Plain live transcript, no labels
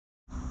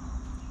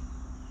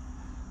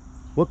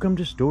Welcome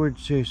to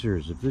Storage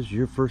Chasers. If this is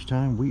your first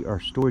time, we are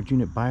storage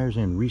unit buyers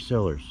and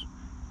resellers.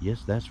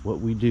 Yes, that's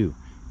what we do.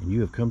 And you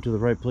have come to the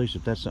right place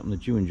if that's something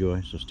that you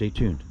enjoy. So stay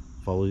tuned.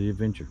 Follow the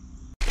adventure.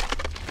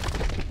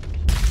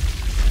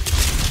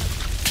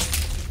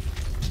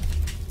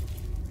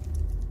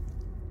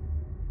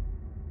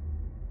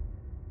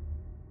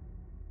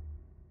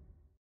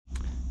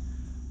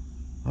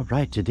 All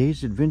right,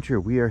 today's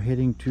adventure, we are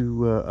heading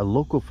to a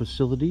local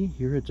facility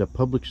here. It's a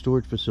public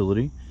storage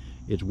facility.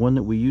 It's one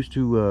that we used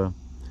to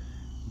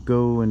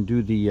go and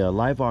do the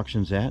live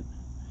auctions at,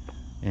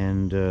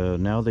 and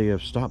now they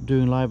have stopped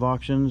doing live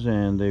auctions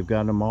and they've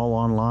got them all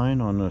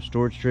online on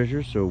Storage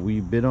Treasures. So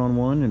we bid on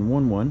one and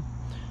won one.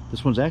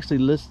 This one's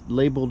actually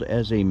labeled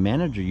as a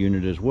manager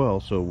unit as well,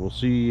 so we'll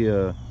see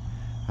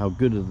how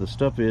good the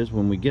stuff is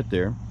when we get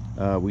there.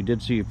 We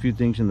did see a few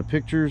things in the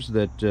pictures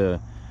that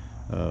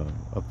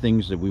of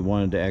things that we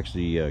wanted to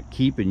actually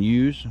keep and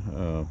use.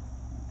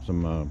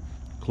 Some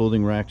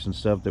clothing racks and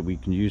stuff that we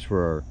can use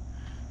for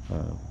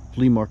our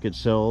flea market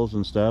sales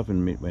and stuff,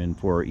 and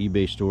for our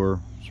eBay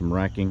store, some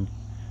racking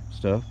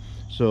stuff.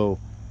 So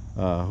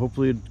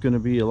hopefully it's going to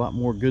be a lot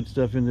more good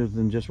stuff in there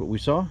than just what we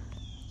saw,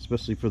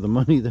 especially for the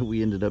money that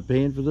we ended up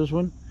paying for this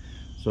one.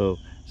 So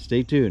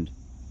stay tuned.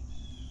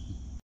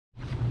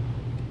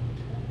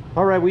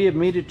 All right, we have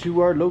made it to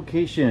our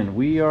location.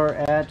 We are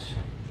at,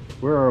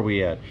 where are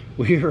we at?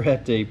 We are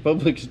at a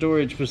public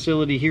storage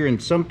facility here in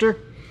Sumter.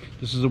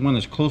 This is the one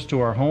that's close to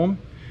our home,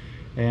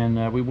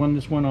 and we won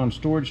this one on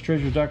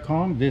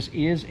storagetreasures.com. This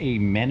is a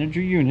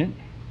manager unit,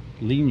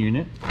 lean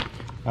unit.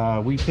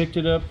 We picked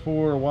it up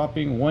for a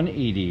whopping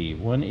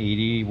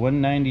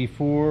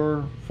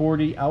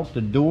 $194.40 out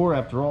the door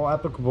after all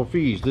applicable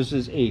fees. This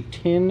is a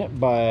 10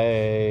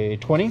 by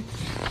 20,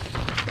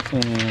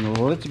 and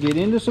let's get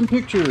into some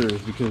pictures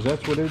because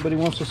that's what everybody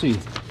wants to see.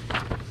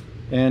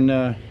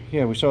 And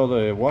yeah, we saw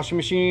the washing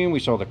machine, we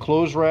saw the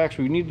clothes racks.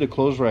 We needed the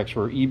clothes racks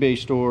for eBay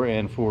store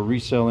and for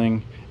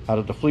reselling out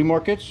at the flea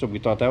market, so we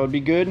thought that would be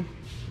good.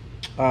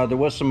 There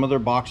was some other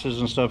boxes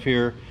and stuff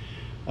here.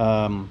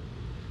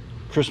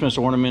 Christmas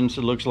ornaments,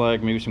 it looks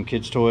like, maybe some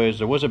kids' toys.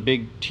 There was a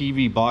big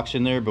TV box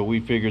in there, but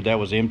we figured that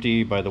was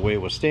empty by the way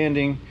it was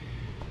standing.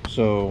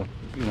 So,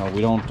 you know,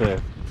 we don't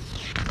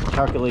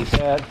calculate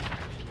that.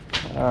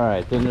 All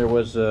right, then there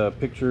was a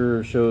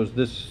picture shows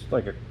this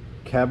like a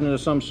cabinet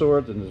of some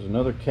sort, and there's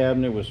another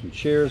cabinet with some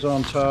chairs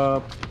on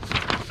top,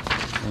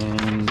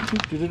 and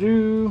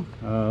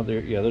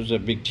there, yeah, there's a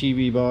big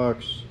TV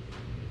box,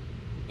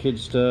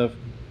 kids stuff.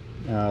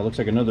 Looks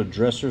like another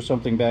dresser or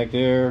something back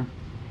there.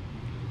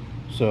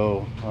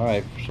 So all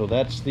right, so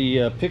that's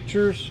the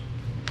pictures.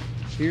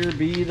 Here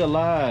be the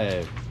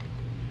live.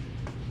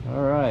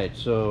 All right,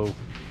 so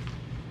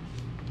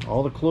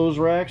all the clothes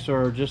racks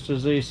are just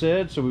as they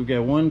said. So we've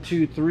got 1,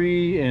 2,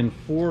 3, and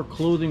 4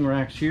 clothing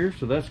racks here,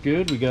 so that's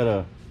good. We got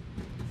a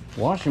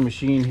washing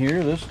machine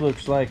here. This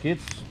looks like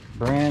it's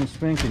brand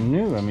spanking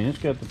new. I mean, it's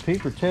got the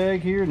paper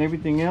tag here and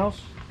everything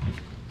else,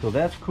 so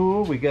that's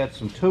cool. We got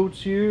some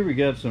totes here. We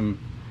got some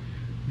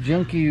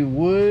junky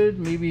wood,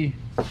 maybe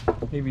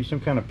some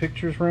kind of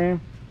pictures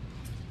frame.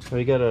 So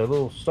we got a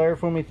little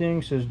styrofoamy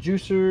thing, says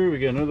juicer. We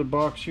got another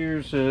box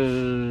here,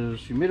 says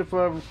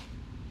humidifier.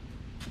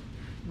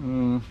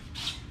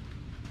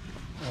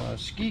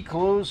 Ski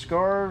clothes,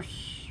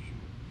 scarves,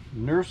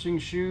 nursing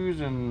shoes,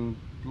 and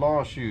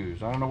law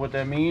shoes. I don't know what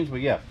that means,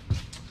 but yeah.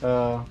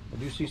 I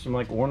do see some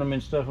like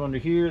ornament stuff under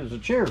here. There's a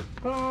chair.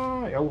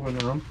 I opened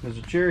the room. There's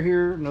a chair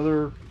here,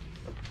 another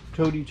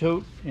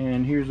tote,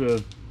 and here's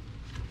a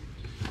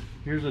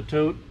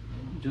tote.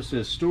 It just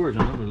says storage. I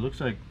don't know, it looks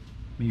like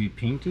maybe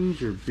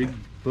paintings or big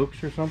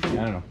books or something.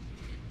 I don't know.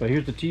 But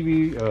here's the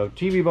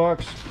TV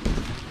box.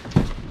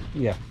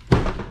 Yeah.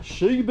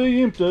 She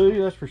be empty,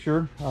 that's for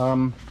sure.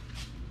 All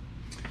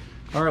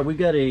right, we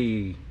got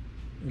a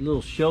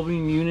little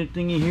shelving unit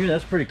thingy here.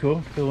 That's pretty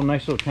cool. A little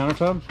nice little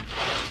countertop.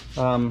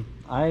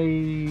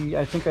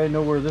 I think I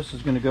know where this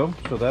is going to go,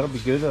 so that'll be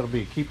good. That'll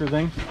be a keeper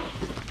thing.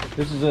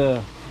 This is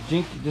an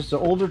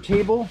older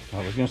table. I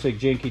was going to say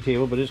janky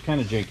table, but it's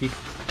kind of janky.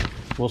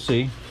 We'll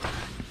see.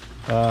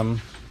 That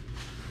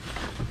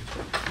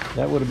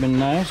would have been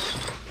nice.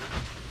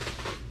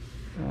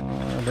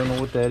 I don't know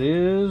what that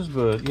is,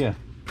 but yeah.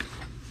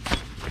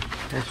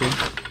 We'll see.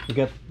 We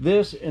got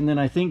this, and then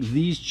I think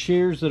these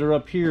chairs that are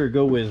up here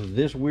go with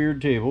this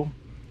weird table.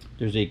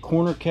 There's a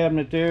corner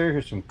cabinet there.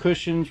 Here's some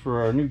cushions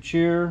for our new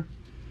chair.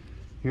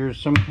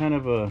 Here's some kind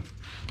of a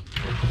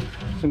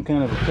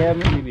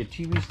cabinet, maybe a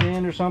TV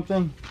stand or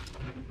something.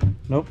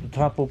 Nope, the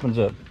top opens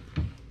up.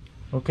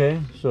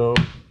 Okay, so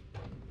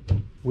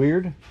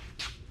weird.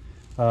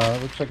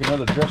 Looks like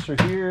another dresser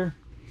here.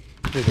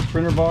 There's a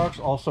printer box,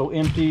 also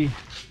empty.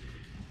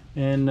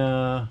 And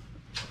oh,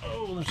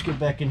 let's get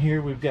back in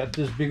here. We've got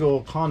this big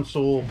old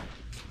console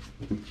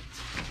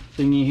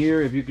thingy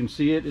here. If you can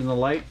see it in the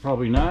light,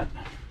 probably not.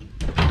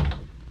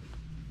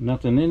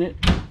 Nothing in it.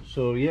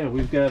 So yeah,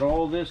 we've got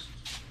all this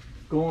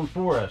going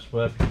for us,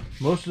 but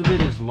most of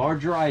it is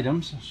larger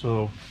items,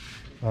 so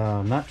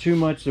not too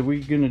much that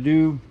we're gonna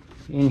do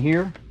in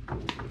here.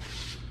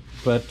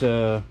 But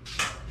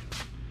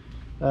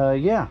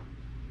Yeah,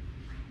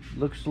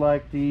 looks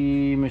like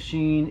the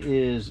machine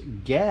is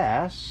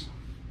gas.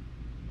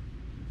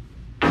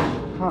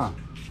 Huh.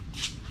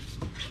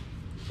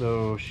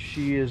 So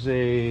she is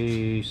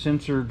a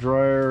sensor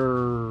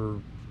dryer,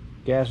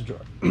 gas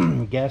dryer.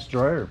 Gas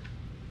dryer.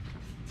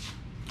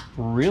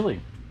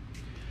 Really?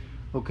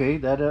 Okay,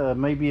 that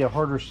may be a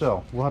harder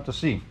sell. We'll have to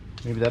see.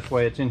 Maybe that's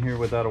why it's in here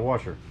without a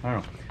washer. I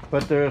don't know.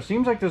 But there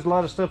seems like there's a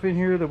lot of stuff in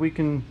here that we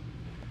can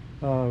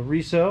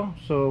resell.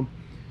 So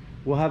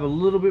we'll have a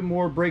little bit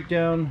more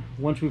breakdown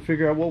once we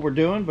figure out what we're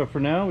doing. But for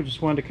now, we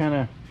just wanted to kind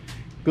of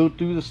go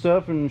through the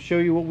stuff and show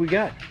you what we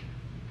got.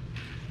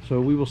 So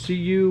we will see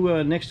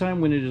you next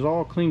time when it is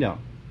all cleaned out.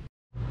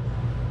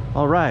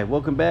 All right,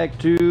 welcome back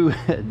to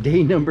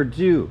day number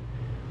 2.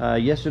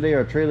 Yesterday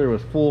our trailer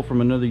was full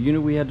from another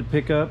unit we had to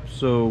pick up,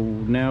 so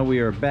now we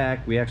are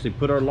back. We actually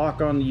put our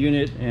lock on the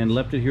unit and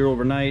left it here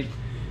overnight,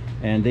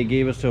 and they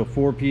gave us till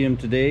 4 p.m.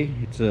 today.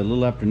 It's a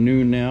little after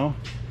noon now.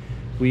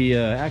 We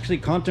actually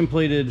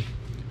contemplated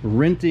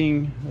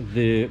re-renting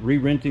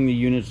the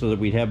unit so that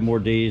we'd have more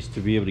days to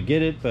be able to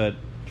get it, but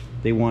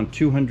they want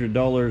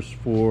 $200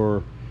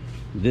 for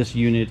this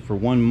unit for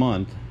 1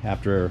 month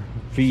after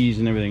fees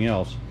and everything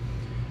else,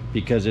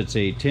 because it's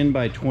a 10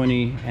 by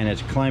 20 and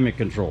it's climate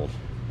controlled.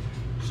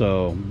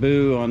 So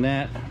boo on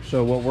that.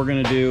 So what we're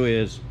gonna do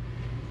is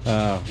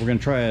we're gonna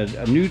try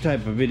a new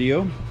type of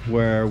video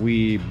where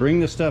we bring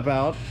the stuff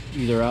out,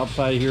 either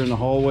outside here in the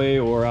hallway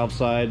or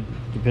outside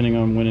depending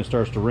on when it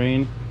starts to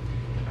rain,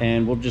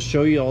 and we'll just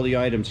show you all the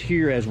items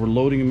here as we're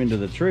loading them into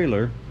the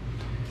trailer.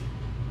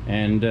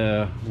 And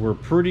we're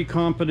pretty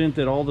confident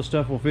that all the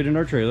stuff will fit in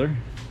our trailer.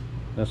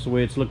 That's the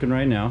way it's looking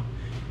right now.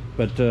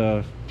 But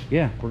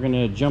yeah, we're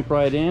gonna jump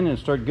right in and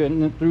start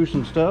getting it through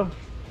some stuff.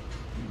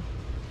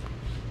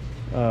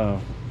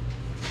 As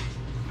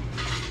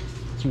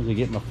soon as I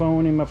get my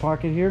phone in my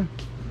pocket here.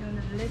 You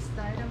want to list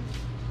items?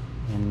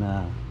 And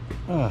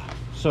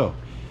so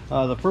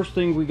the first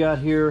thing we got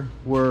here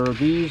were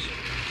these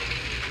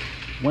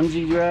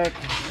onesie rack,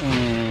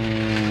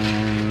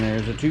 and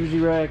there's a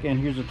twosie rack, and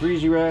here's a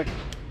threesie rack.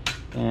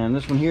 And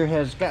this one here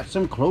has got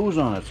some clothes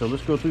on it. So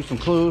let's go through some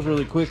clothes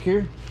really quick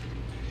here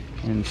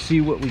and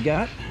see what we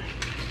got.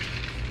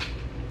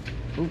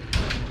 Oop.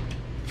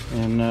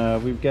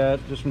 And we've got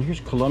this one here's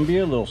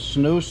Columbia, a little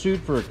snowsuit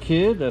for a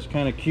kid. That's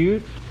kind of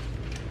cute.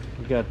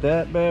 We got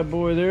that bad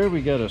boy there.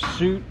 We got a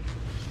suit,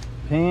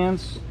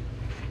 pants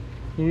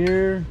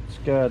here. It's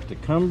got the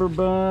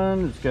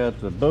cummerbund. It's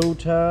got the bow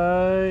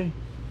tie,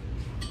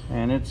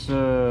 and it's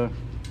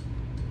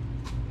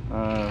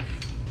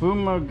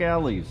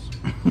Fumagallis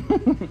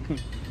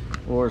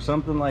or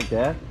something like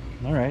that.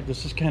 All right,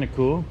 this is kind of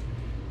cool.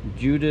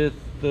 Judith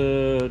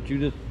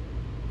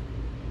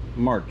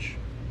March.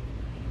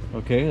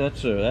 Okay,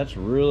 that's a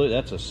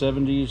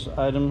 70s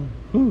item.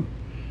 Whew.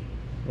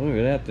 Look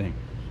at that thing.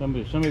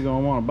 Somebody gonna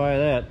want to buy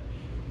that.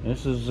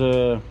 This is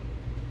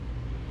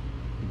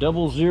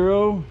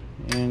 00,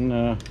 and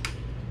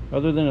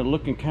other than it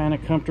looking kind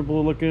of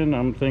comfortable looking,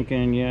 I'm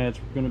thinking, yeah, it's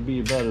gonna be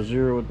about a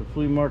 0 at the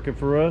flea market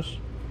for us.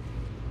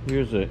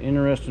 Here's an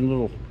interesting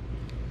little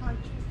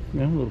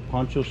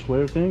poncho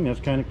sweater thing.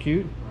 That's kind of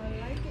cute. I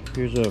like it.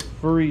 Here's a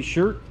furry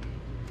shirt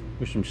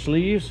with some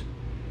sleeves.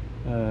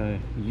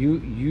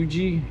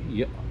 Yuji,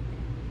 yeah,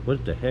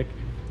 what the heck?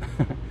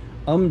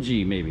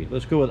 Umg maybe.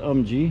 Let's go with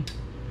Umg.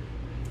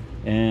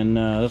 And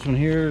this one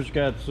here's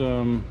got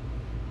some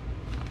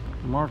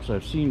marks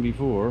I've seen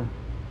before.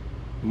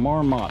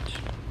 Marmot.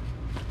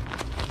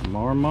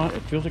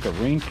 It feels like a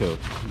raincoat.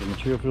 The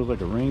material feels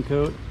like a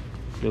raincoat.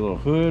 Get a little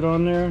hood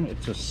on there. It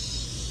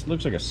just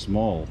looks like a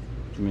small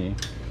to me.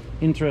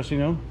 Interesting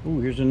though. Ooh,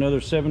 here's another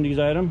 70s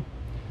item.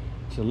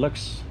 It's a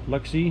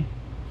Luxie.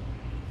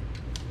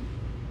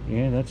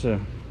 Yeah, that's a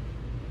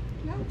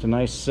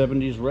nice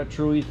 70s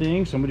retro-y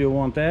thing. Somebody will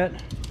want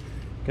that.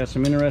 Got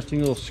some interesting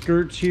little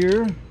skirts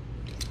here,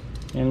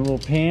 and little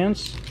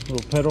pants,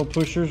 little pedal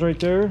pushers right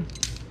there,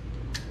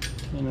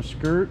 and a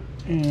skirt,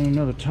 and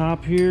another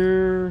top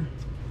here.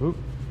 Oop.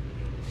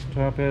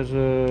 Top has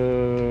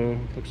a,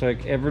 looks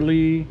like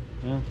Everly.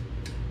 Yeah,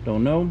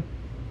 don't know.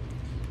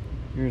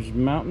 Here's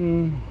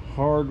Mountain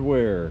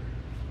Hardware.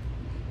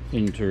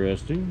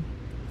 Interesting.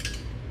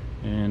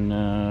 And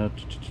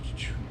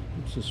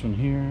what's this one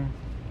here?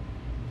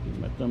 Get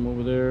my thumb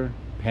over there.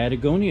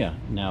 Patagonia.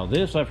 Now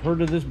this, I've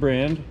heard of this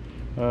brand.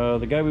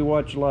 The guy we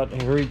watch a lot,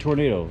 Hurry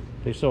Tornado,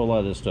 they sell a lot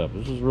of this stuff.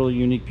 This is a really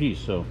unique piece,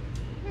 so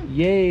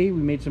yay,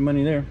 we made some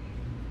money there.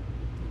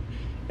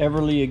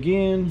 Everly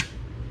again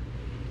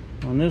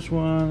on this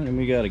one, and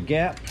we got a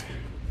Gap,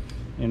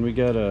 and we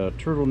got a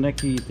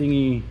turtlenecky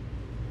thingy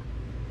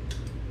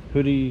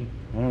hoodie.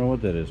 I don't know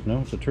what that is. No,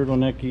 it's a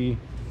turtlenecky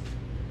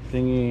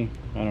thingy.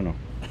 I don't know.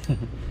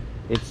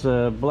 It's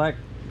a black,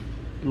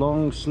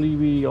 long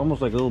sleevey,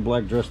 almost like a little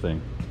black dress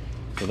thing.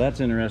 So that's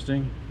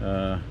interesting.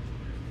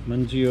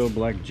 Munzio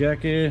black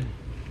jacket.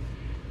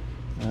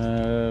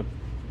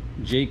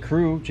 J.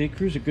 Crew. J.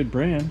 Crew's a good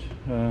brand.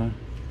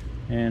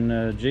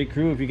 And J.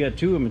 Crew, if you got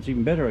 2 of them, it's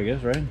even better, I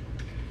guess, right?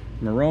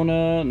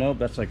 Morona. Nope,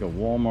 that's like a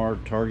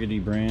Walmart, Target-y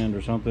brand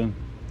or something.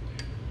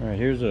 All right,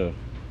 here's a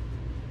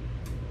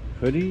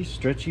hoodie,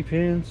 stretchy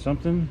pants,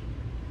 something.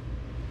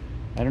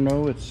 I don't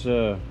know. It's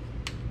I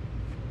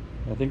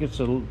think it's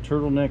a little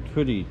turtleneck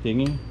hoodie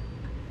thingy.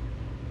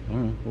 I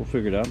don't know. We'll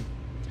figure it out.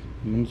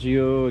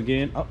 Munzio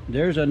again. Oh,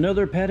 there's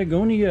another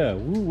Patagonia.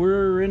 Woo,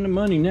 we're in the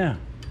money now.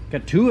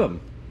 Got two of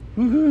them.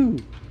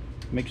 Woohoo!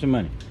 Make some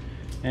money.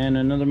 And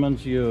another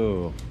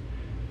Munzio.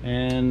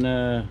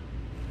 And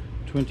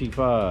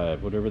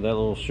 25, whatever that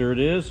little shirt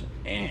is.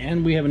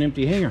 And we have an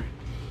empty hanger.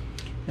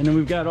 And then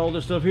we've got all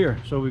this stuff here.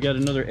 So we've got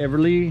another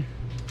Everly.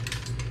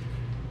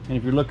 And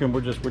if you're looking,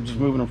 we're just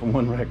moving them from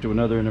one rack to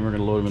another, and then we're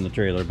gonna load them in the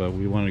trailer. But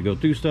we want to go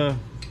through stuff.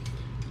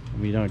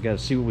 We don't got to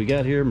see what we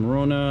got here.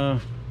 Morona,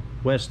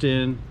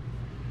 Weston.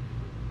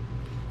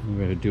 We're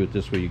gonna do it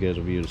this way. You guys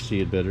will be able to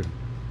see it better.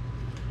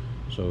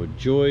 So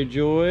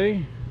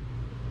Joy.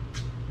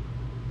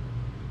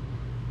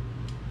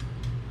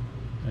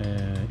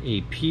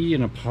 A pea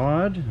in a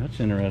pod. That's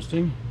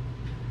interesting.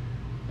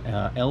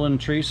 Ellen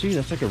Tracy.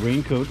 That's like a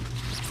raincoat.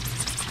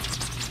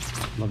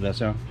 Love that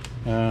sound.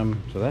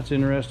 So that's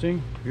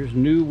interesting. Here's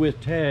new with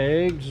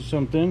tags or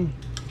something.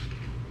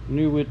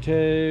 New with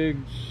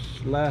tags.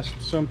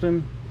 Last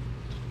something.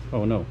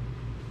 Oh no.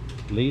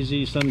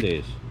 Lazy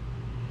Sundays.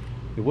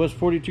 It was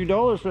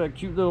 $42 for that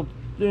cute little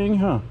thing,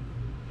 huh?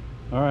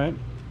 All right.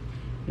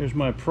 Here's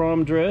my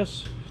prom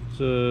dress. It's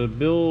a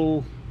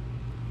Bill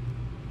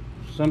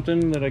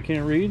something that I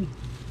can't read.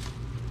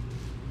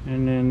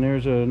 And then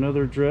there's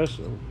another dress.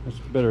 Oh, that's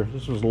better.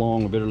 This was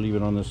long. I better leave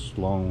it on this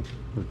long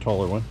or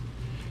taller one.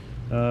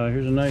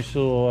 Here's a nice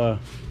little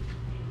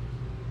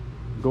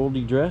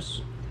Goldie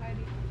dress.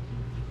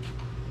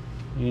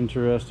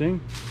 Interesting.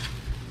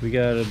 We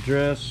got a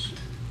dress,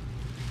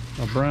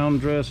 a brown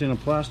dress in a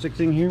plastic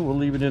thing here. We'll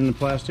leave it in the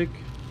plastic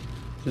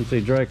since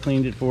they dry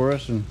cleaned it for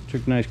us and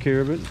took nice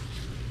care of it.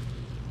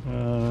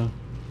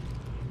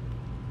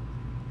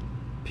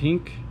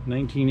 Pink,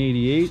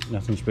 1988.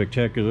 Nothing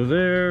spectacular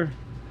there.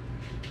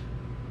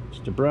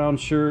 Just a brown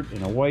shirt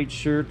and a white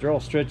shirt. They're all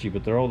stretchy,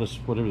 but they're all this,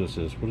 whatever this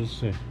is. What does it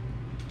say?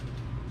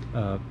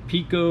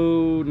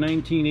 Pico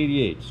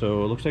 1988.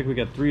 So it looks like we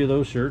got 3 of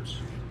those shirts.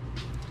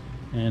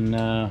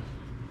 And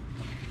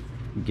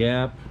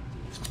Gap,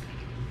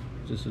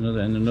 just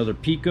another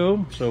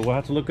Pico. So we'll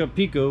have to look up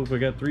Pico if we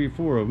got 3 or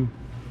 4 of them.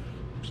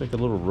 Looks like a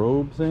little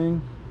robe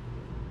thing,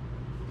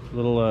 a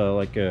little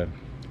like a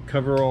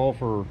coverall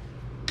for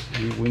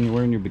when you're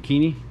wearing your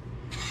bikini.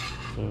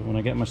 So when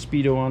I got my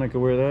Speedo on, I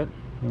could wear that.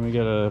 And we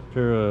got a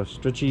pair of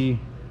stretchies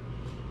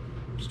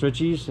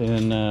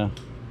and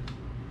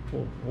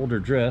older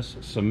dress,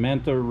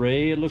 Samantha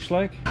Ray, it looks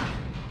like.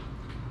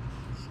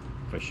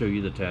 If I show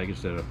you the tag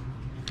instead of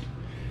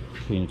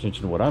paying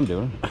attention to what I'm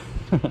doing.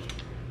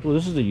 Well,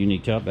 this is a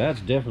unique top. That's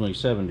definitely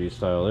 70s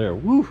style there.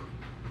 Woo!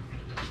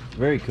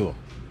 Very cool.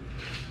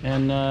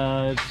 And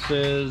it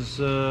says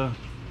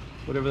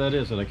whatever that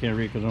is that I can't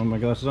read because I don't have my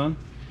glasses on.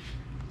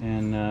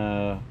 And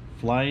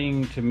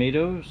Flying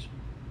Tomato.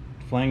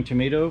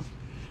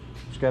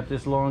 It's got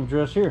this long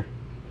dress here.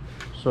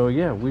 So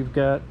yeah, we've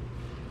got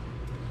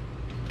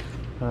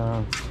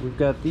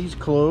these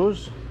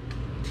clothes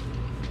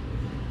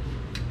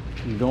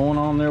going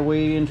on their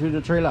way into the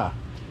trailer.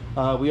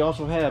 We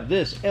also have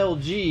this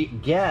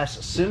LG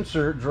gas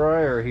sensor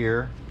dryer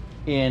here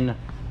in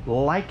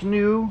like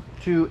new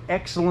to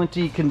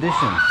excellent-y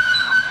condition.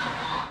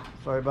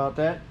 Sorry about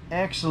that.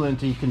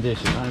 Excellent-y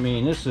condition. I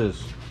mean,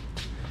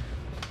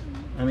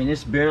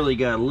 it's barely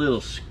got a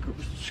little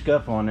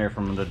scuff on there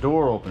from the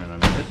door opening. I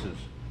mean, this is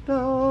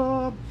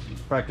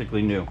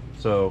practically new.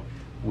 So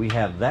we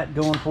have that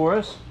going for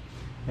us.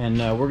 And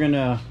we're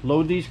gonna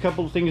load these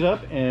couple of things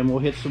up and we'll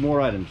hit some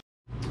more items.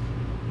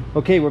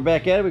 Okay, we're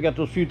back at it. We got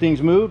those few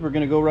things moved. We're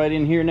gonna go right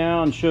in here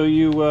now and show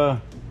you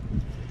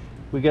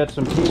we got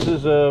some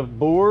pieces of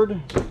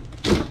board,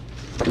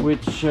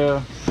 which yeah,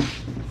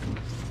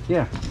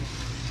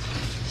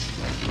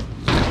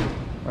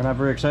 are not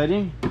very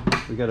exciting.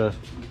 We got a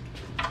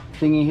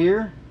thingy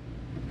here.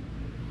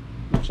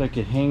 Looks like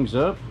it hangs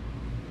up,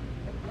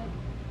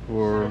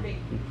 or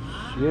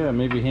yeah,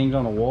 maybe hangs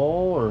on a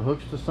wall or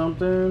hooks to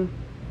something.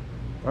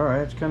 All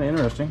right, it's kind of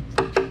interesting.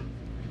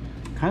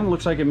 Kind of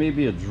looks like it may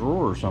be a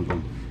drawer or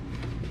something,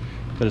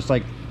 but it's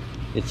like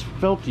it's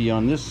felty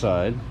on this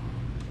side.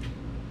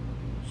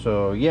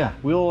 So yeah,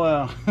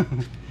 we'll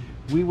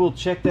we will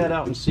check that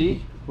out and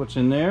see what's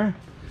in there.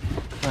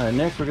 All right,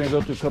 next we're gonna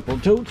go through a couple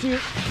of totes here,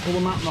 pull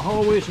them out in the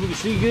hallway so we can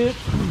see good.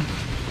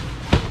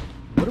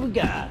 What do we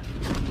got?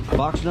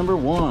 Box number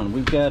 1.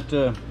 We've got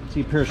see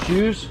a pair of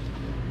shoes.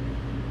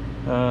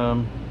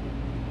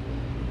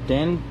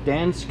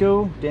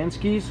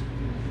 Danskis.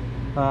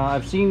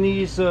 I've seen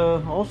these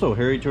also.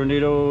 Harry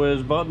Tornado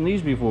has bought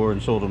these before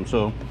and sold them.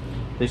 So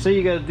they say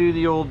you got to do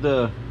the old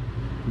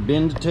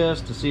bend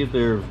test to see if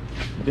they're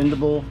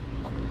bendable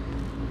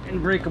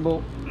and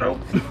breakable.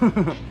 Nope.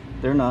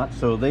 They're not.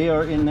 So they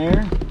are in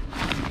there.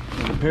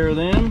 There's a pair of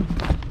them,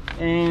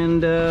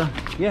 and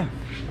yeah,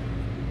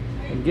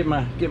 and get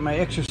my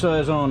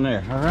exercise on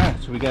there. All right,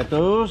 so we got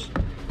those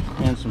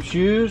and some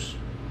shoes,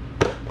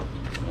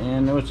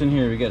 And what's in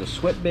here? We got a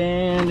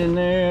sweatband in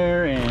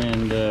there,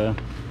 and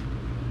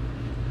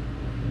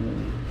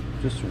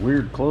just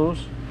weird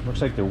clothes.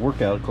 Looks like they're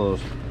workout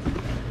clothes.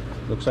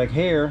 Looks like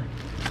hair.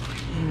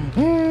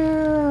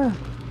 Hair.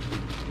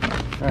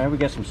 All right, we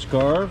got some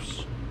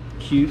scarves.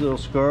 Cute little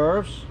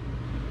scarves.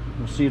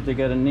 We'll see if they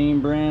got a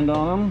name brand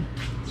on them.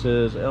 It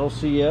says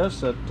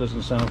LCS. That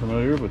doesn't sound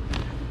familiar, but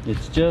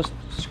it's just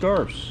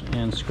scarves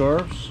and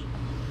scarves.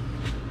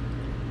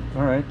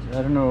 All right,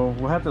 I don't know.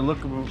 We'll have to look,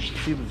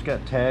 see if it's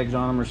got tags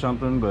on them or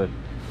something, but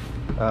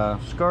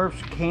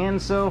scarves can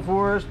sell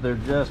for us. They're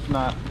just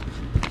not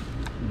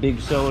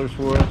big sellers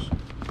for us.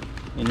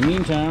 In the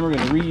meantime, we're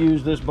going to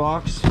reuse this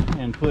box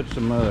and put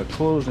some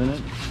clothes in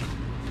it.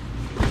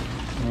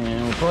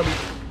 And we'll probably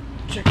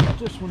check out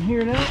this one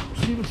here now,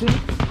 see what's in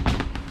it.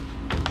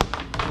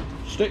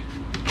 Stick.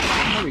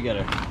 Now we got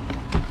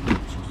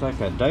looks like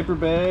a diaper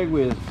bag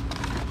with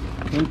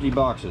empty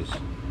boxes.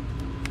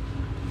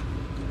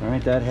 All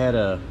right, that had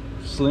a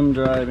slim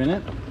drive in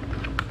it.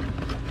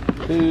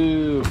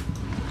 Ooh.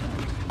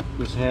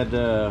 This had,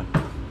 well,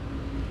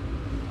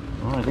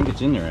 I think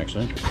it's in there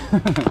actually.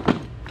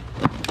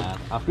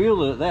 I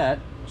feel that,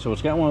 so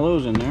it's got one of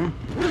those in there.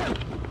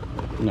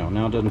 No,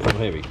 now it doesn't feel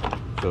heavy.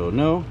 So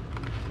no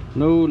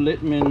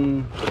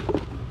Littman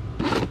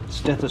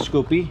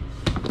stethoscope,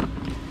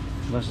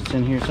 unless it's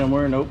in here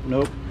somewhere. Nope,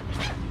 nope.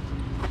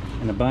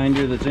 And a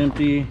binder that's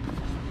empty.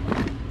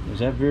 Is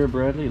that Vera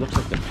Bradley? It looks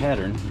like the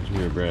pattern is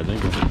Vera Bradley,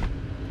 but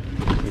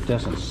it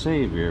doesn't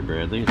say Vera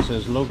Bradley. It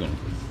says Logan.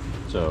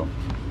 So,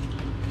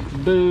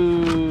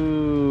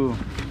 boo.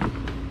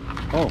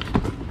 Oh,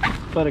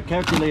 but a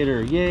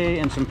calculator, yay,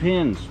 and some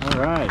pins. All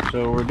right,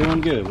 so we're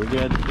doing good. We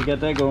got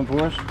that going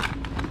for us.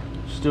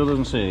 Still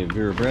doesn't say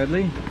Vera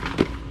Bradley.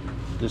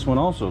 This one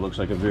also looks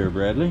like a Vera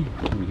Bradley.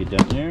 Let me get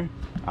down there.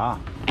 Ah,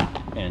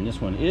 and this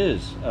one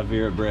is a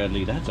Vera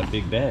Bradley. That's a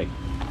big bag.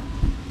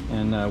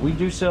 And we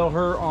do sell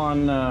her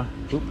on,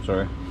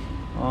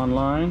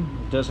 online.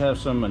 It does have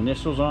some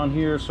initials on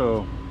here,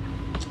 so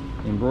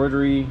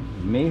embroidery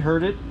may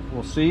hurt it.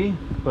 We'll see.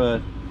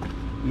 But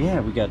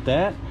yeah, we got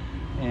that,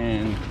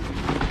 and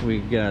we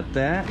got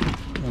that,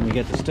 and we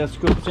got the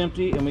stethoscope's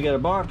empty, and we got a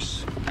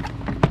box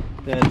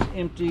that's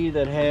empty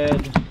that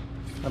had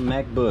a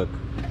MacBook.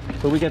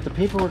 But we got the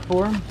paperwork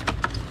for them.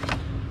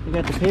 We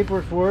got the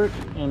paperwork for it,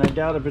 and I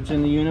doubt if it's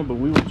in the unit, but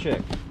we will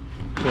check.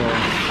 So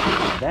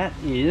that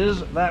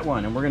is that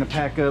one, and we're going to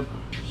pack up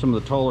some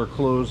of the taller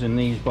clothes in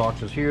these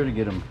boxes here to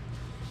get them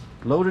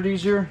loaded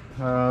easier.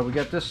 We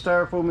got this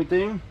styrofoamy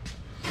thing.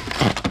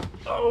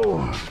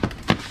 Oh,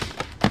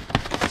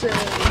 it's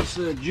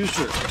a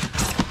juicer,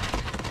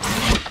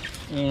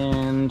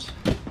 and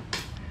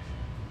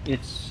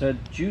it's a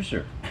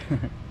juicer.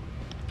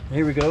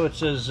 Here we go. It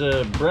says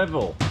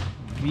Breville,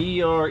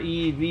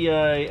 B-R-E-V-I-L-L-E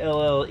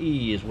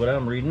is what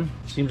I'm reading.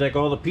 Seems like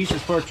all the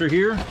pieces parts are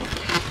here.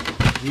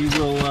 We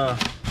will, well,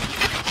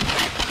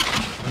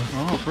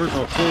 first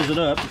I'll close it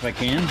up if I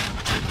can.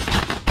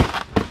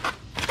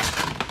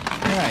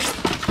 Alright,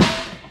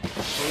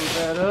 close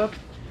that up,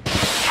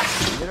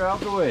 get her out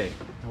the way.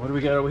 What do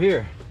we got over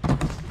here?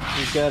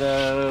 We've got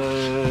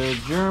a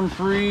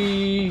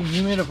germ-free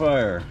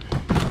humidifier.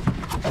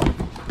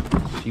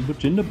 See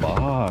what's in the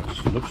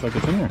box. Looks like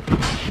it's in there.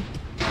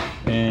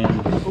 And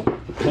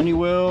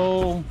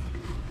Honeywell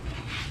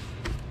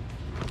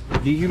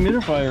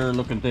dehumidifier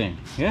looking thing.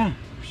 Yeah.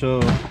 So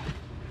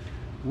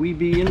we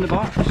be in the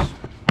box.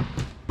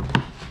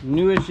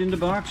 Newish in the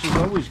box is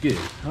always good.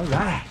 All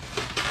right,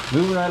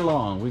 moving right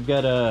along. We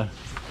got a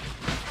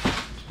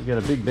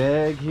big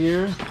bag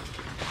here,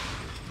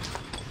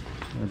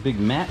 a big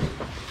mat.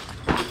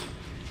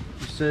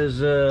 It says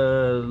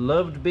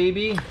loved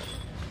baby.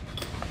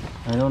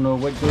 I don't know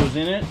what goes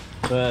in it,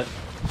 but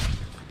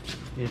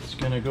it's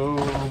gonna go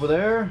over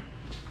there.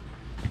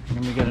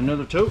 And we got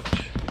another tote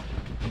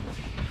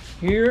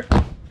here.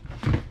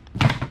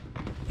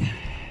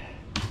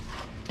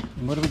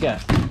 What do we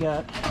got? We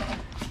got,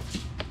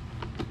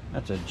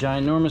 that's a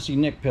ginormous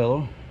neck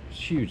pillow. It's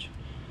huge.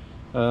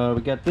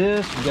 We got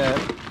this. We got,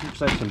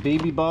 looks like some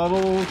baby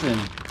bottles and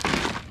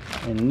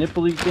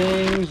nipply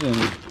things and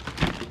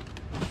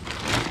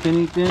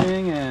spinny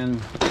thing, and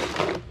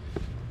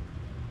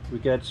we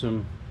got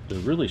some, they're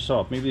really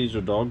soft. Maybe these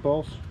are dog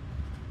balls.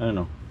 I don't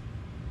know.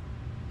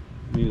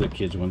 Maybe they're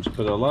kids ones,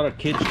 but a lot of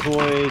kids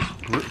toys,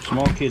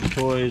 small kids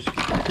toys.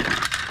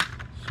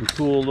 Some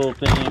cool little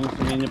things.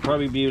 I mean, they'll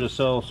probably be able to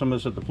sell some of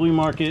this at the flea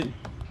market.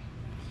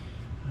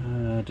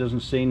 It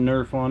doesn't say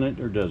Nerf on it,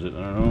 or does it?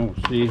 I don't know.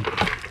 We'll see.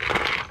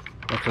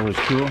 That's always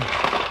cool.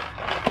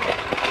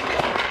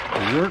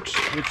 It works,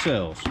 it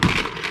sells.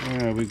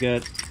 Alright, we've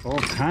got all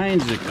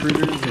kinds of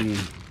critters and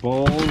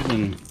balls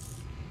and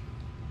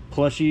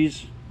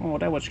plushies. Oh,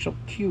 that was so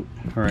cute.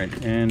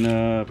 Alright,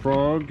 and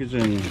frogs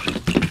and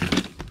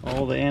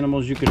all the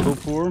animals you could hope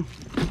for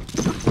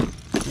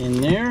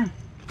in there.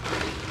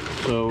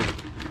 So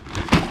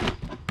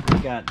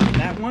got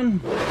that one.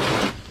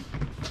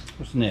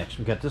 What's next?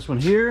 We got this one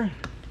here.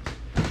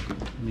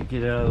 Let me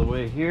get out of the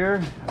way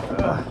here.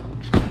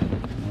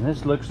 And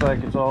this looks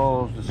like it's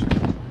all just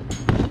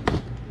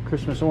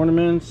Christmas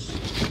ornaments,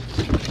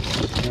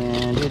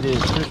 and it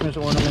is Christmas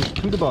ornaments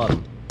to the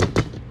bottom.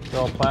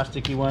 They're all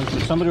plasticky ones,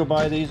 but somebody will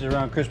buy these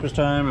around Christmas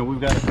time, and we've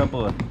got a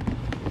couple of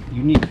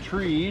unique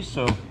trees,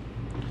 so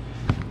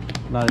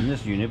not in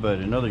this unit but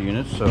in other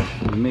units, so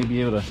we may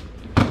be able to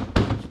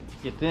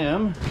get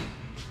them.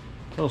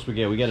 What else we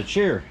get? We got a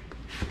chair.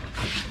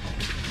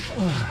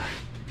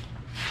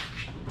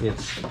 It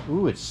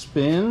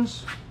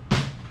spins,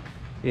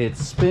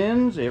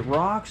 it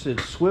rocks, it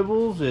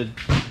swivels, it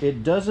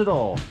does it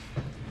all.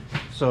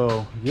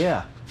 So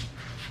yeah,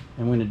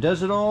 and when it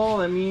does it all,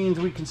 that means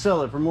we can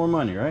sell it for more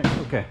money, right?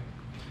 Okay,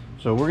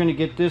 so we're gonna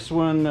get this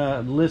one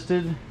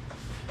listed,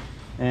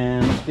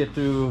 and let's get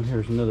through.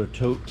 Here's another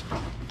tote.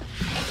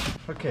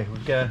 Okay,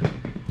 we've got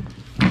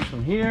this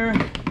one here.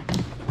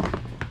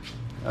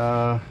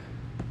 All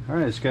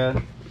right, it's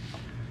got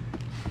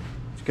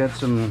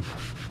some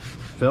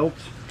felt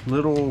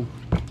little,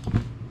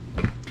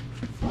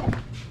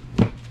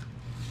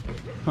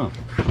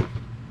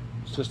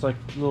 it's just like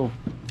little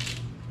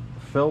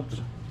felt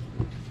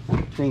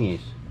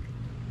thingies,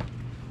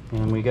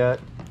 and we got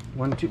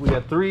we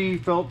got 3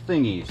 felt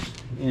thingies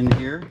in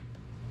here.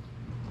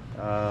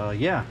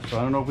 Yeah, so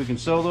I don't know if we can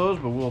sell those,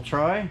 but we'll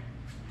try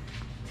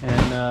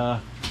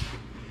and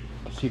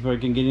see if I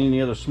can get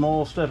any other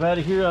small stuff out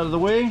of the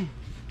way.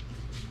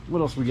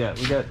 What else we got?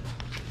 We got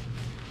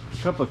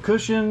a couple of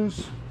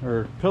cushions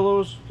or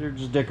pillows. They're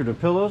just decorative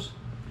pillows.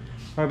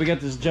 All right, we got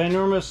this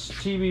ginormous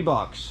TV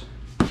box.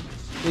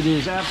 It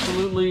is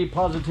absolutely,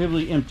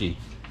 positively empty.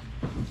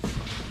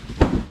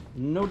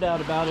 No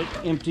doubt about it.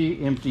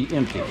 Empty, empty,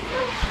 empty.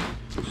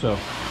 So,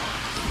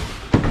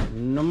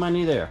 no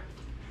money there.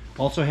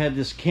 Also had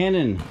this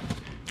Canon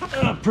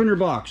printer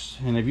box,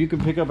 and if you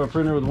can pick up a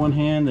printer with one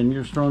hand, then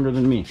you're stronger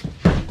than me.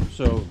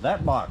 So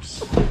that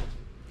box,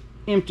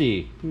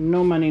 empty.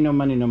 No money, no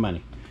money, no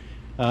money.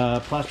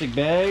 Plastic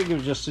bag. It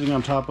was just sitting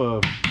on top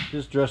of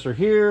this dresser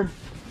here.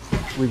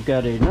 We've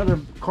got another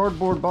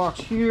cardboard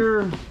box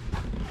here.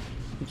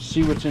 Let's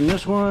see what's in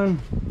this one.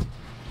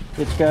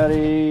 It's got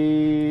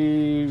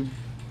a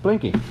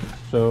blinky.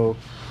 So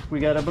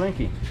we got a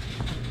blinky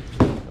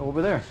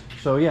over there.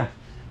 So yeah,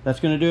 that's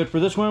going to do it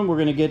for this one. We're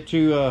going to get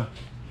to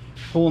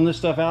pulling this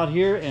stuff out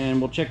here, and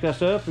we'll check that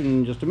stuff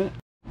in just a minute.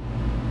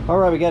 All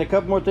right, we got a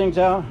couple more things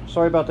out.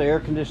 Sorry about the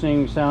air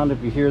conditioning sound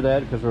if you hear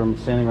that, because I'm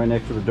standing right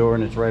next to the door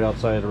and it's right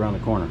outside around the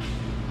corner.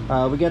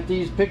 We got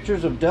these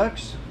pictures of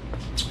ducks.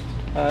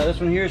 This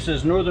one here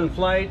says Northern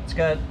Flight. It's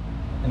got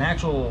an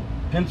actual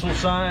pencil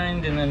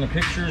signed, and then the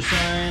picture is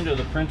signed, or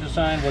the print is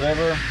signed,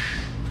 whatever.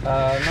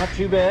 Not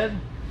too bad.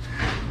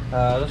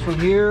 This one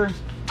here,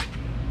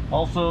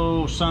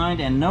 also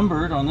signed and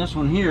numbered on this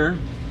one here.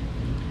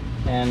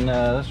 And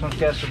this one's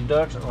got some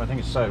ducks. Oh, I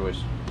think it's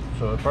sideways,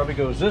 so it probably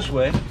goes this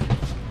way.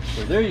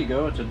 So there you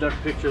go. It's a duck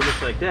picture,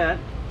 looks like that.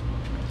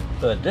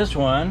 But this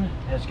one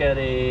has got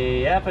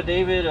a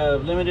affidavit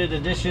of limited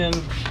edition.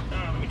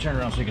 Let me turn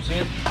around so you can see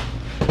it.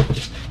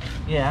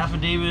 Yeah,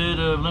 affidavit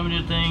of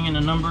limited thing, and a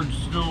numbered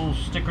still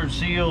stickered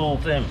seal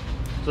thing.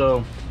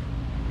 So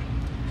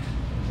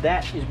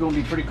that is going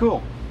to be pretty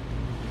cool.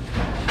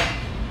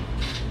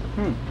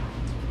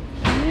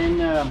 And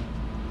then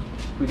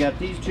we got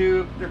these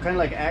two. They're kind of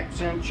like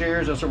accent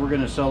chairs. That's what we're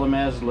going to sell them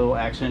as, little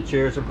accent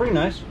chairs. They're pretty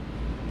nice.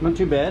 Not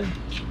too bad.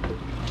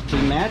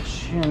 They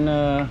match, and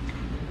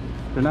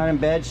they're not in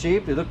bad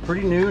shape. They look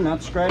pretty new,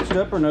 not scratched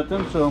up or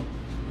nothing. So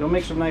they'll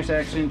make some nice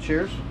accent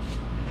chairs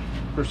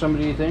for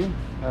somebody, you think.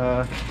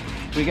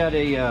 We got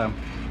a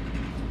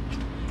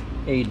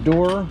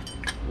door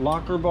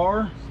locker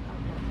bar.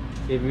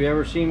 If you've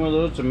ever seen one of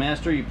those, it's a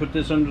master. You put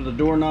this under the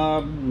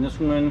doorknob, and this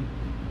one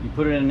you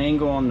put it at an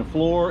angle on the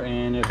floor,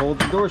 and it holds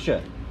the door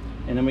shut.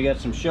 And then we got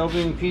some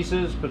shelving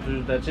pieces, but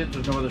that's it.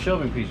 There's no other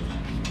shelving pieces.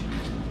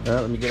 All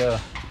right, let me get out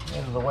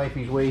of the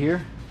wifey's way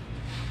here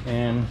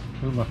and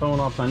move my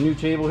phone off my new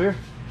table here.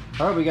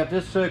 All right, we got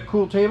this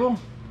cool table.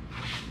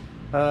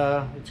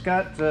 It's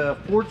got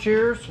 4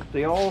 chairs.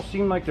 They all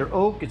seem like they're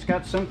oak. It's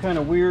got some kind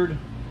of weird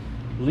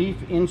leaf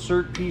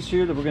insert piece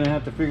here that we're gonna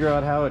have to figure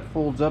out how it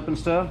folds up and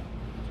stuff.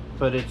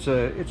 But it's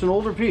an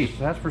older piece,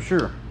 that's for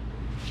sure.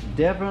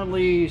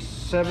 Definitely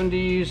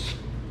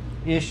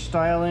 70s-ish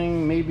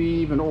styling, maybe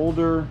even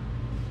older.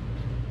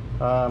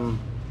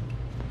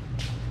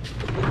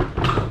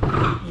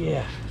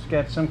 Yeah, it's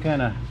got some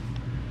kind of,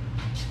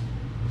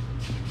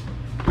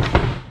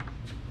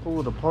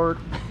 pull it apart.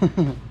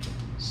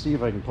 See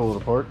if I can pull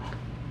it apart.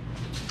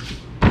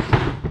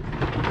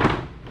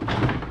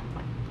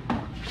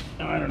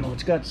 I don't know,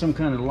 it's got some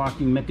kind of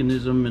locking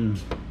mechanism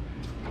and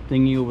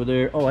thingy over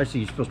there. Oh, I see,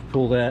 you're supposed to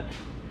pull that.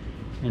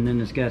 And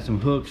then it's got some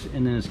hooks,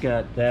 and then it's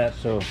got that.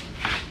 So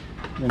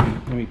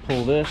let me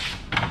pull this,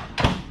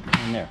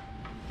 and there.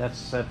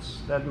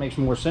 That makes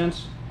more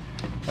sense.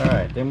 All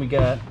right, then we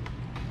got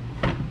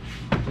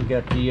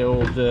the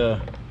old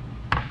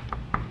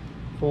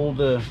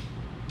fold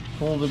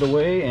it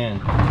away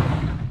and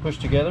push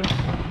together.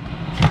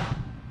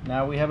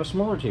 Now we have a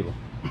smaller table.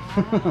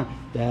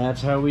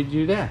 That's how we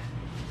do that.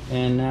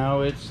 And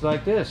now it's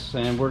like this,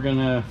 and we're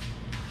gonna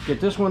get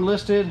this one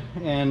listed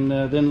and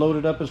then load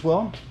it up as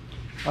well.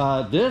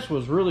 This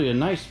was really a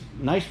nice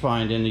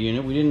find in the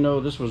unit. We didn't know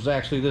this was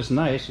actually this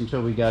nice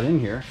until we got in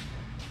here.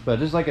 But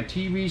this is like a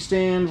TV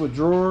stand with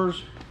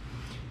drawers.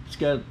 It's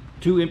got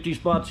 2 empty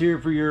spots here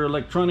for your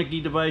electronic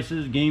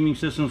devices, gaming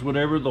systems,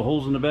 whatever. The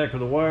holes in the back of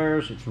the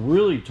wires. It's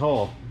really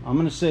tall. I'm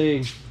gonna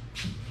say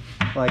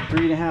like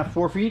 3.5,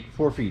 4 feet,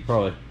 4 feet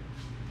probably.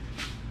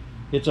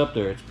 It's up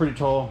there. It's pretty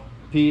tall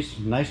piece.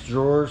 Nice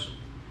drawers.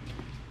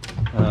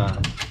 Got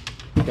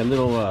a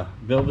little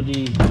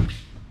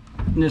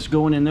velvetyness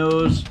going in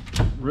those.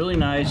 Really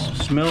nice.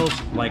 Smells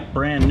like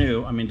brand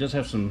new. I mean, it does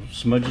have some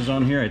smudges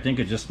on here. I think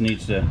it just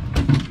needs to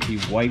be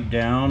wiped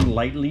down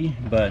lightly,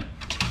 but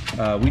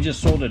we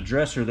just sold a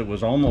dresser that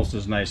was almost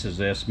as nice as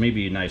this,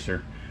 maybe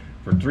nicer,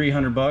 for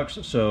 300 bucks.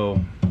 So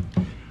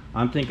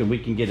I'm thinking we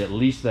can get at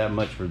least that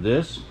much for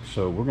this.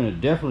 So we're going to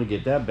definitely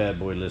get that bad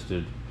boy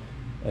listed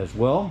as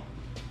well.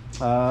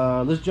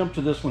 Let's jump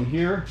to this one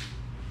here.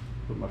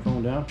 Put my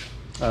phone down.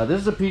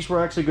 This is a piece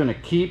we're actually going to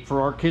keep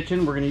for our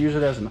kitchen. We're going to use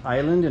it as an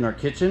island in our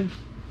kitchen.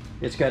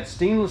 It's got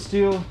stainless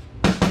steel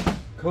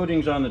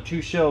coatings on the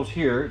 2 shelves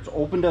here. It's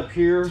opened up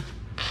here.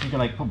 You can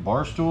like put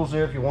bar stools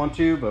there if you want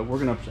to, but we're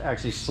going to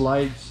actually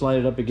slide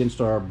it up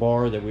against our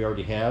bar that we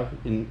already have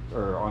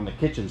on the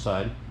kitchen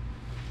side,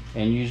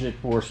 and use it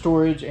for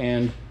storage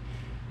and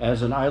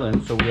as an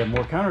island, so we have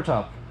more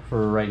countertop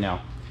for right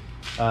now.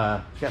 It's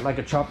got like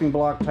a chopping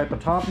block type of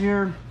top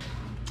here.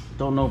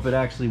 Don't know if it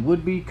actually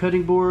would be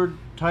cutting board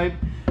type,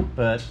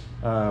 but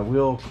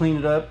we'll clean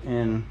it up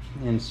and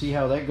see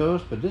how that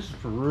goes. But this is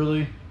for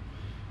really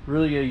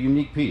a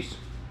unique piece.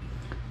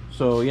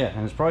 So yeah,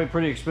 and it's probably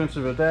pretty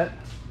expensive at that,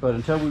 but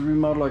until we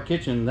remodel our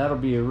kitchen, that'll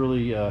be a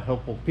really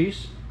helpful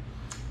piece.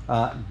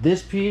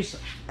 This piece,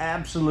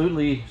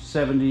 absolutely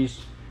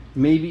 70s,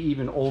 maybe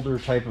even older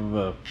type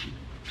of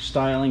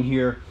styling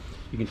here.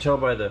 You can tell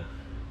by the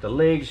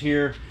legs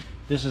here.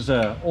 This is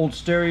a old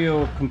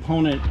stereo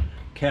component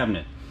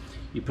cabinet.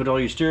 You put all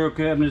your stereo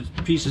cabinet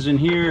pieces in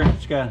here.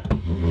 It's got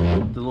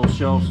the little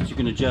shelves that you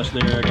can adjust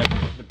there. I got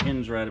the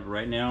pins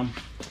right now.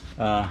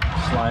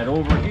 Slide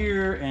over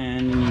here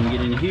and you can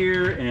get in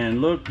here,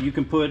 and look, you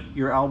can put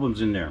your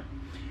albums in there.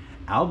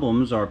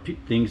 Albums are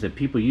things that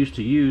people used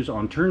to use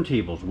on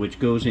turntables, which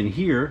goes in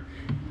here.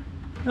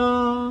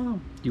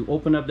 You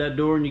open up that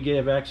door and you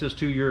have access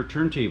to your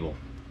turntable,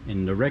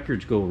 and the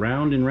records go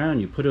round and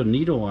round. You put a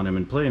needle on them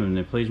and play them, and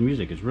it plays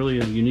music. It's really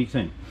a unique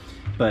thing.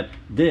 But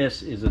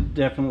this is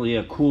definitely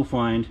a cool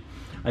find.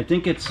 I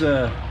think it's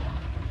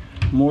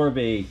more of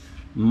a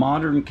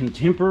modern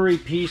contemporary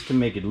piece to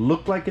make it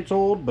look like it's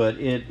old, but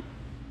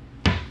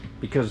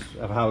because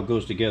of how it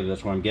goes together,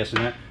 that's why I'm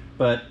guessing that.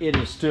 But it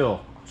is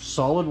still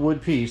solid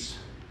wood piece,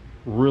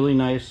 really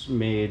nice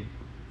made.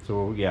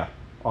 So yeah,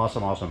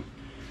 awesome.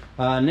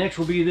 Next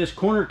will be this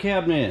corner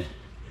cabinet,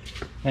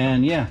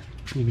 and yeah,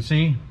 you can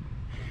see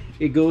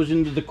it goes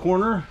into the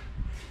corner,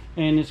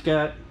 and it's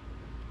got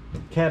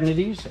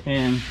cabineties,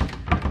 and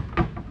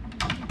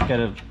it's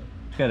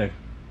got a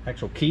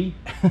actual key.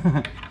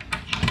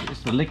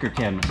 It's the liquor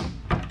cabinet,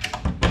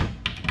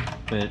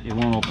 but it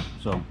won't open,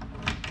 so,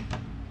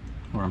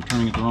 or I'm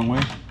turning it the wrong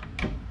way.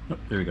 Oh,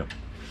 there we go.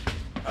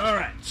 All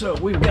right, so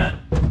we've got,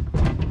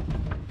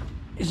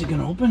 is it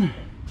gonna open?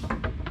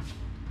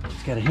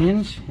 It's got a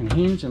hinge, and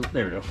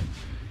there we go.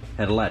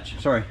 Had a latch,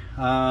 sorry.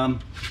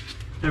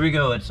 There we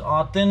go. It's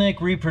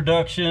Authentic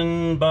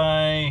Reproduction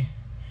by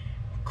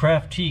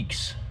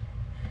Craftiques,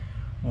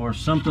 or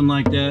something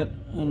like that.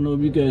 I don't know if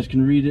you guys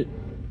can read it.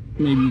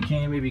 Maybe you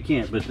can, maybe you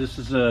can't, but this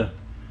is a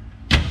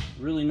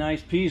really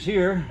nice piece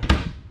here,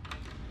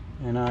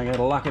 and I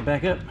gotta lock it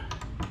back up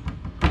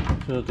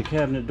so that the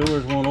cabinet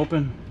doors won't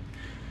open.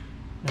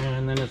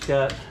 And then it's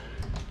got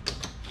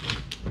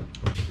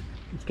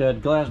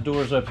glass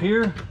doors up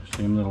here,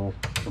 same little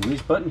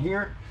release button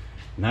here.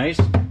 Nice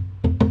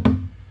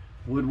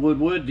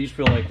wood. These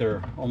feel like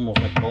they're almost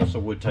like balsa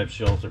wood type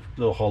shelves. They're a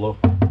little hollow,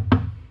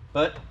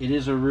 but it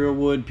is a real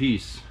wood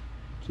piece.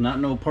 It's not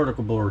no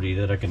particle boardy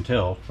that I can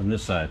tell from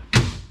this side.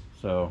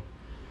 So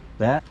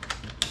that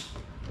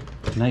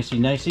nicey,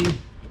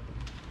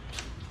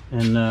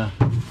 and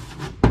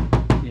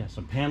yeah,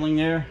 some paneling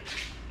there.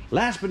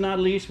 Last but not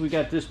least, we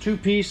got this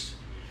 2-piece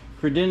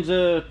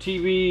credenza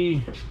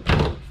TV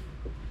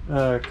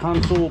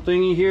console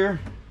thingy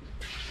here.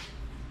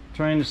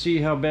 Trying to see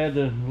how bad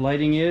the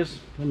lighting is.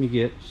 Let me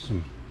get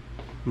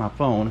my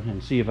phone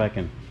and see if I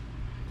can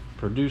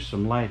produce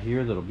some light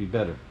here that'll be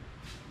better.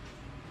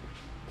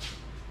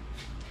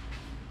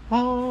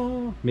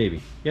 Oh,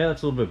 maybe. Yeah,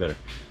 that's a little bit better.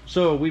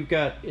 So we've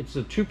got, it's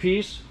a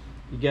 2-piece.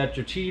 You got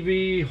your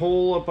TV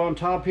hole up on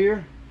top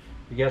here.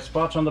 You got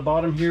spots on the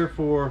bottom here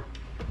for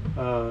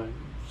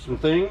some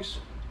things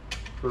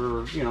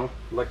for, you know,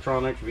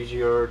 electronics,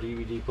 VCR,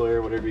 DVD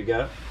player, whatever you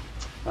got.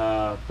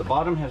 The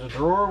bottom has a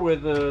drawer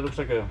with looks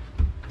like a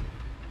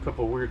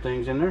couple of weird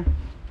things in there.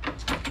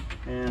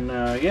 And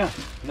yeah,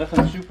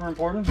 nothing super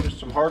important, just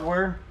some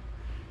hardware,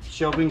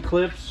 shelving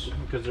clips,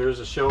 because there is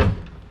a shelf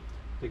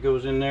that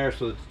goes in there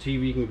so that the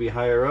TV can be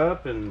higher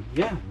up. And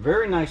yeah,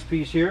 very nice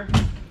piece here.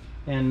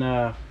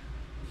 And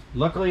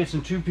luckily it's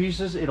in 2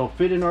 pieces. It'll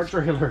fit in our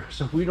trailer,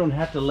 so we don't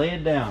have to lay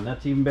it down.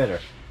 That's even better.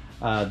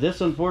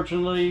 This,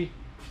 unfortunately,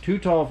 too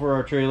tall for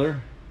our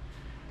trailer,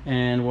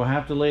 and we'll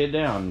have to lay it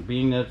down.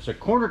 Being that it's a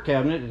corner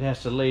cabinet, it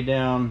has to lay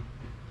down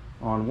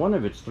on one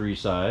of its 3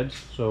 sides.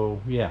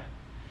 So yeah,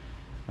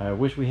 I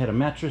wish we had a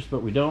mattress,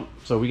 but we don't.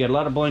 So we got a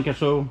lot of blankets.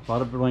 So a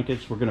lot of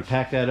blankets. We're going to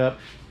pack that up,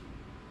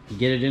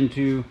 get it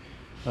into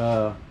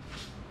our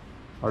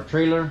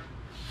trailer.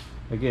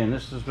 Again,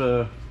 this is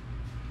a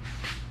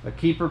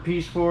keeper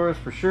piece for us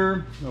for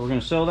sure. We're going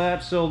to sell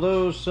that, sell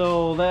those,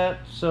 sell that,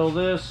 sell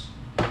this.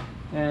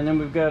 And then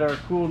we've got our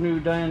cool new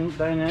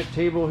dinette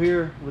table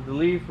here with the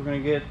leaf. We're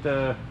going to get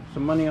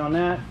some money on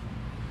that.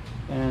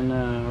 And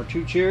our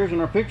 2 chairs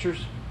and our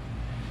pictures.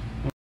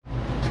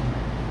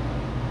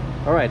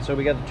 Alright, so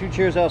we got the 2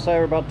 chairs outside.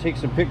 We're about to take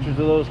some pictures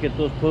of those, get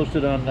those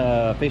posted on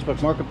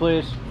Facebook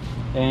Marketplace.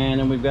 And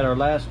then we've got our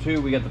last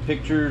 2. We got the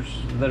pictures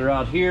that are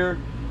out here.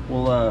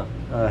 We'll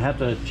have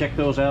to check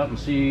those out and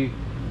see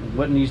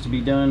what needs to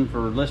be done for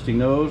listing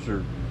those,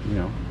 or you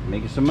know,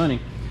 making some money.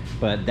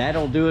 But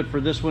that'll do it for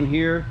this one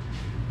here.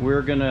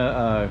 We're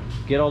gonna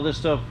get all this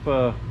stuff,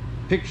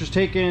 pictures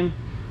taken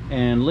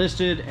and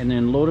listed, and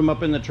then load them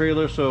up in the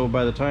trailer. So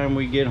by the time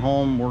we get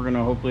home, we're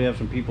gonna hopefully have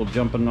some people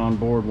jumping on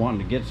board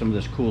wanting to get some of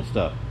this cool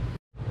stuff.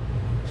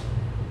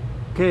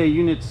 Okay,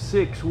 unit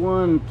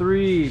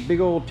 613, big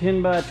old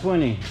 10 by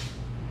 20,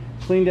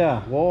 cleaned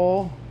out,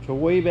 wall to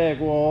way back,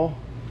 wall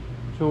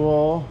to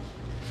wall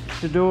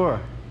to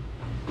door,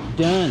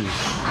 done.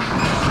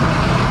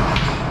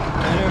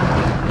 Better,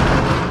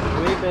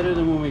 way better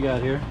than when we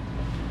got here.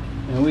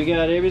 And we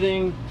got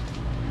everything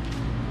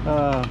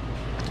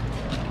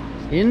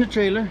in the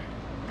trailer.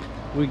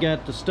 We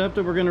got the stuff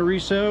that we're going to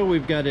resell.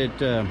 We've got it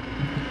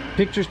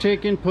pictures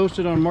taken,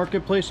 posted on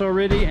Marketplace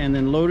already, and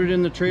then loaded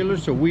in the trailer.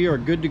 So we are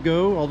good to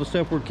go. All the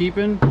stuff we're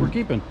keeping.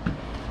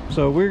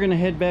 So we're going to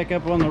head back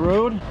up on the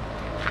road.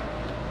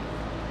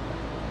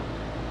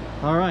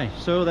 All right,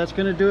 so that's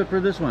going to do it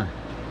for this one.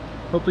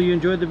 Hopefully you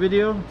enjoyed the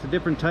video. It's a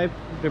different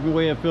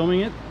way of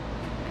filming it.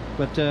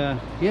 But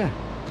yeah,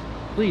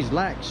 please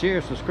like,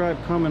 share, subscribe,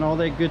 comment, all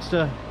that good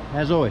stuff.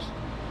 As always,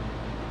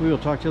 we will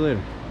talk to you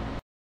later.